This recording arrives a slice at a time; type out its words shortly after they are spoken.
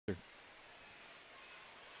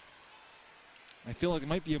feel like it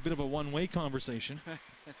might be a bit of a one-way conversation.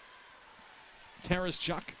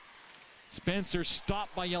 Taraschuk. Spencer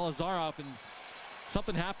stopped by Yelazarov, and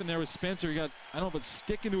something happened there with Spencer. He got, I don't know if it's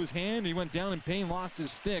stick into his hand. He went down in pain, lost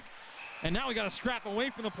his stick. And now we got a scrap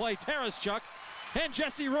away from the play. Taraschuk and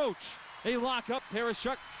Jesse Roach. They lock up.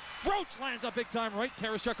 Taraschuk. Roach lands a big time right.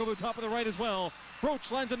 Taraschuk over the top of the right as well.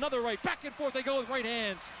 Roach lands another right. Back and forth they go with right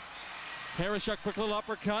hands. Taraschuk, quick little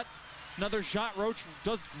uppercut. Another shot. Roach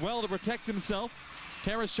does well to protect himself.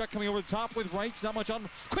 Taraschuk coming over the top with rights. Not much on.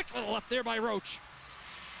 Quick little left there by Roach.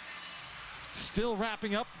 Still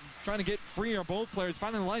wrapping up. Trying to get free on both players.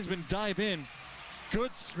 Finally the linesman dive in.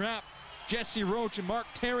 Good scrap. Jesse Roach and Mark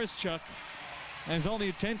Taraschuk. As all the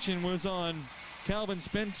attention was on Calvin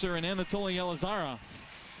Spencer and Anatoly Yelazarov.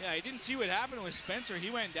 Yeah, he didn't see what happened with Spencer. He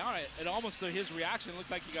went down. It almost, his reaction looked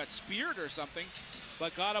like he got speared or something,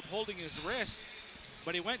 but got up holding his wrist.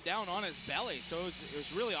 But he went down on his belly, so it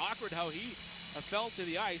was really awkward how he fell to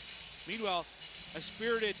the ice. Meanwhile, a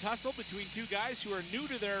spirited tussle between two guys who are new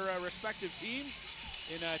to their respective teams.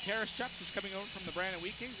 In Taraschuk, who's coming over from the Brandon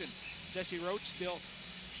Wheat Kings, and Jesse Roach still,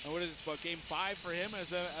 what is it, about game 5 for him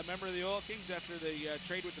as a member of the Oil Kings after the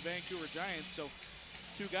trade with the Vancouver Giants. So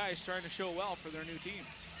two guys trying to show well for their new teams.